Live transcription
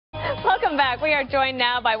Welcome back. We are joined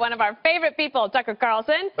now by one of our favorite people, Tucker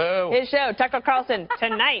Carlson. Boo. His show, Tucker Carlson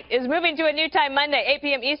Tonight, is moving to a new time Monday, 8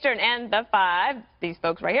 p.m. Eastern, and the 5, these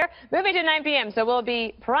folks right here, moving to 9 p.m. So we'll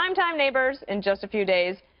be primetime neighbors in just a few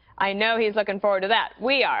days. I know he's looking forward to that.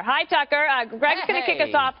 We are. Hi, Tucker. Greg's going to kick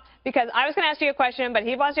us off because I was going to ask you a question, but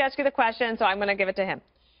he wants to ask you the question, so I'm going to give it to him.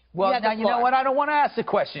 Well, now, you know what? I don't want to ask the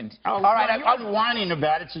question. All right, I'm whining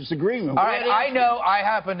about it. It's agreement. All right, I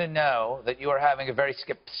happen to know that you are having a very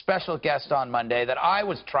special guest on Monday that I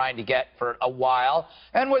was trying to get for a while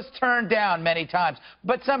and was turned down many times.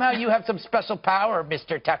 But somehow you have some special power,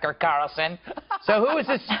 Mr. Tucker Carlson. So who is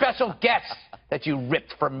this special guest that you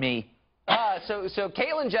ripped from me? So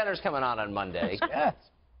Caitlyn Jenner's coming on Monday. Yes.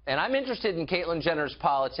 And I'm interested in Caitlyn Jenner's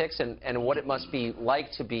politics and what it must be like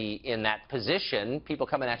to be in that position. People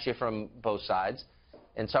coming at you from both sides.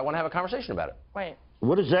 And so I want to have a conversation about it. Wait.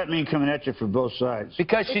 What does that mean, coming at you from both sides?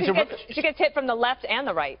 Because she gets hit from the left and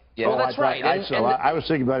the right. Yeah, well, that's right. I was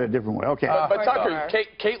thinking about it a different way. Okay. But Tucker,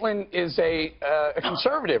 Caitlyn is a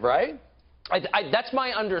conservative, right? That's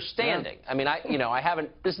my understanding. Yeah. I mean, I haven't.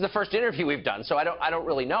 This is the first interview we've done, so I don't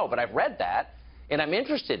really know. But I've read that, and I'm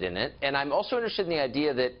interested in it, and I'm also interested in the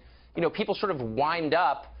idea that, people sort of wind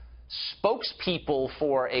up spokespeople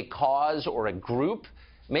for a cause or a group,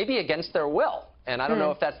 maybe against their will. And I don't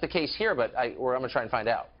know if that's the case here, but I'm going to try and find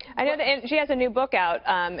out. I know that and she has a new book out,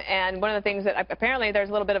 and one of the things that apparently there's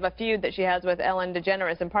a little bit of a feud that she has with Ellen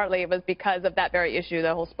DeGeneres, and partly it was because of that very issue,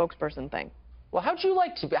 the whole spokesperson thing. Well, how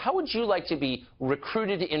would you like to be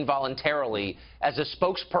recruited involuntarily as a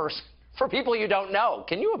spokesperson for people you don't know?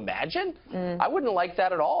 Can you imagine? I wouldn't like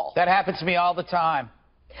that at all. That happens to me all the time.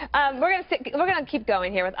 We're gonna keep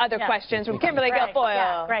going here with other questions from Kimberly Guilfoyle.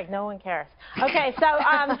 Yeah, Greg, no one cares. Okay, so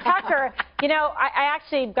Tucker, I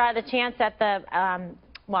actually got a chance at the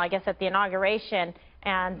well, I guess at the inauguration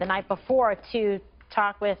and the night before to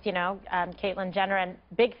talk with Caitlyn Jenner, and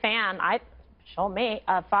big fan. Show me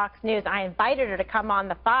Fox News. I invited her to come on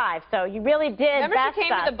the 5, so you really did. Remember she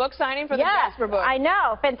came to the book signing for the Jasper book? I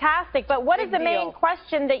know, fantastic. But what is the main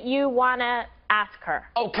question that you want to ask her?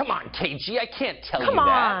 Oh, come on, KG, I can't tell you that. Come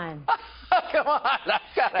on. Come on.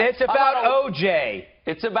 It's about OJ.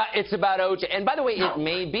 It's about OJ. And by the way, it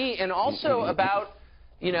may be, and also about,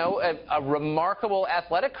 a remarkable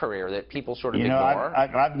athletic career that people sort of ignore.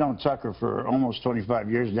 I've known Tucker for almost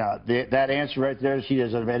 25 years now. That answer right there, she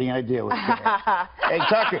doesn't have any idea what's going on. Hey,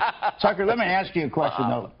 Tucker, let me ask you a question,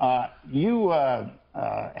 though. You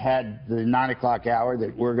had the 9 o'clock hour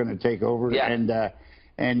that we're going to take over,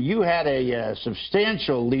 and you had a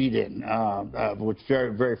substantial lead-in, which is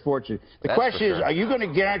very, very fortunate. The question is, are you going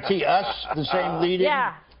to guarantee us the same lead-in?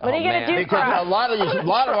 Yeah. What are you going to do? Because a lot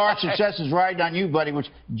of our success is riding on you, buddy, which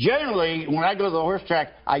generally, when I go to the horse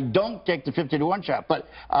track, I don't take the 50-to-1 shot. But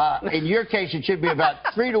in your case, it should be about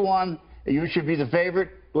 3-to-1. You should be the favorite.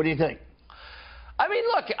 What do you think? I mean,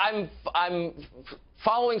 look, I'm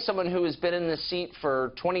following someone who has been in this seat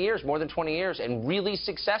for 20 years, more than 20 years, and really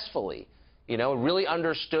successfully, really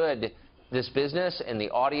understood this business and the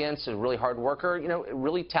audience, a really hard worker, a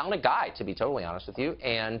really talented guy, to be totally honest with you.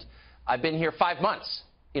 And I've been here 5 months.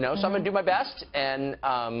 So I'm going to do my best, and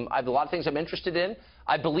I have a lot of things I'm interested in.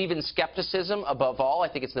 I believe in skepticism above all. I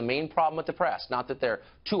think it's the main problem with the press. Not that they're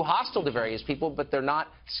too hostile to various people, but they're not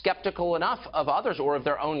skeptical enough of others or of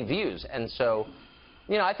their own views. And so,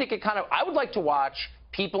 I think I would like to watch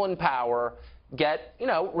people in power get,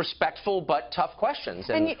 respectful but tough questions.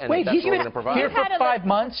 And wait, that's he's what we're going to provide. Here for 5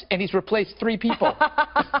 months, and he's replaced 3 people.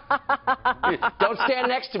 Don't stand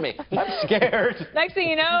next to me. I'm scared. Next thing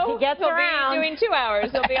you know, he gets around. Be doing 2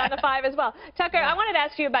 hours. He'll be on the 5 as well. Tucker, I wanted to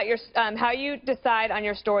ask you about your how you decide on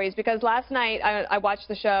your stories, because last night I watched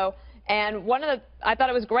the show, and I thought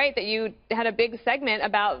it was great that you had a big segment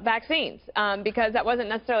about vaccines, because that wasn't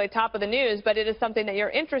necessarily top of the news, but it is something that you're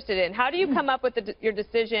interested in. How do you come up with your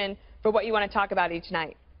decision for what you want to talk about each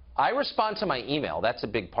night? I respond to my email. That's a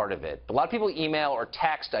big part of it. A lot of people email or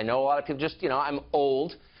text. I know a lot of people just, I'm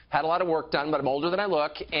old, had a lot of work done, but I'm older than I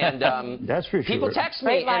look. And that's for sure. People text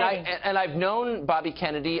me, and I've known Bobby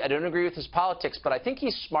Kennedy. I don't agree with his politics, but I think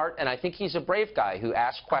he's smart, and I think he's a brave guy who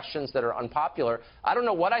asks questions that are unpopular. I don't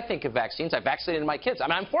know what I think of vaccines. I vaccinated my kids. I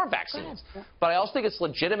mean, I'm for vaccines. But I also think it's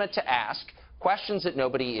legitimate to ask questions that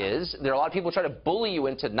nobody is. There are a lot of people who try to bully you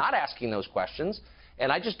into not asking those questions.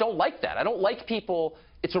 And I just don't like that. I don't like people.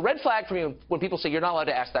 It's a red flag for me when people say you're not allowed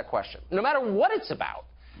to ask that question, no matter what it's about.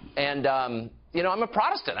 And, I'm a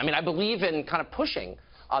Protestant. I mean, I believe in kind of pushing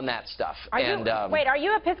on that stuff. Wait, are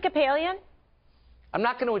you Episcopalian? I'm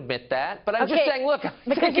not going to admit that, but I'm just saying, look.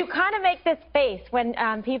 Because you kind of make this face when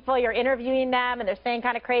you're interviewing them and they're saying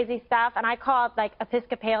kind of crazy stuff, and I call it like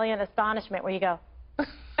Episcopalian astonishment, where you go.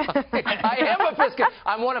 I am Episcopalian.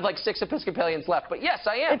 I'm one of like 6 Episcopalians left, but yes,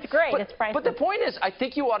 I am. It's great. But, it's priceless. but the point is, I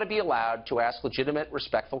think you ought to be allowed to ask legitimate,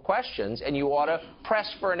 respectful questions, and you ought to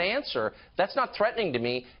press for an answer. That's not threatening to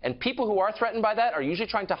me, and people who are threatened by that are usually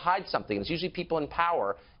trying to hide something. It's usually people in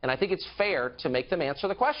power, and I think it's fair to make them answer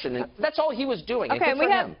the question. And that's all he was doing. Okay, we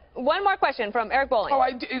have one more question from Eric Bowling. Oh,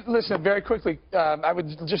 listen, very quickly, I would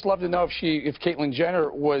just love to know if Caitlyn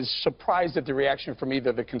Jenner was surprised at the reaction from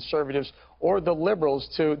either the conservatives or the liberals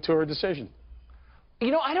to her decision. You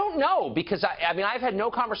know, I don't know, because I mean, I've had no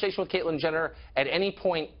conversation with Caitlyn Jenner at any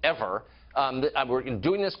point ever. We're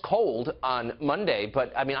doing this cold on Monday,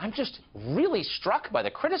 but I mean, I'm just really struck by the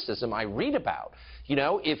criticism I read about. You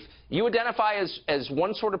know, if you identify as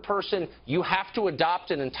one sort of person, you have to adopt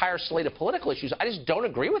an entire slate of political issues. I just don't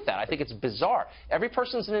agree with that. I think it's bizarre. Every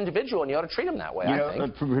person's an individual, and you ought to treat them that way, I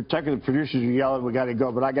think. Tucker, the producers are yelling, we got to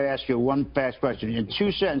go, but I got to ask you one fast question. In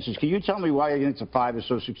 2 sentences, can you tell me why you think the 5 is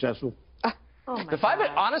so successful? Oh the 5,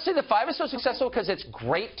 honestly, the 5 is so successful because it's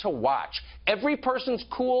great to watch. Every person's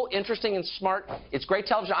cool, interesting, and smart. It's great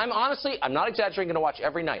television. I'm not exaggerating, going to watch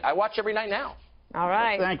every night. I watch every night now. All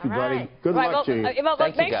right. Well, thank you, buddy. Right. Good luck to you. Well,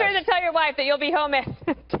 Thank make you, sure to tell your wife that you'll be home at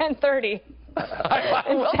 10:30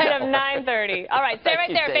 instead of 9:30. All right, stay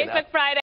right there. Dana. Facebook Friday.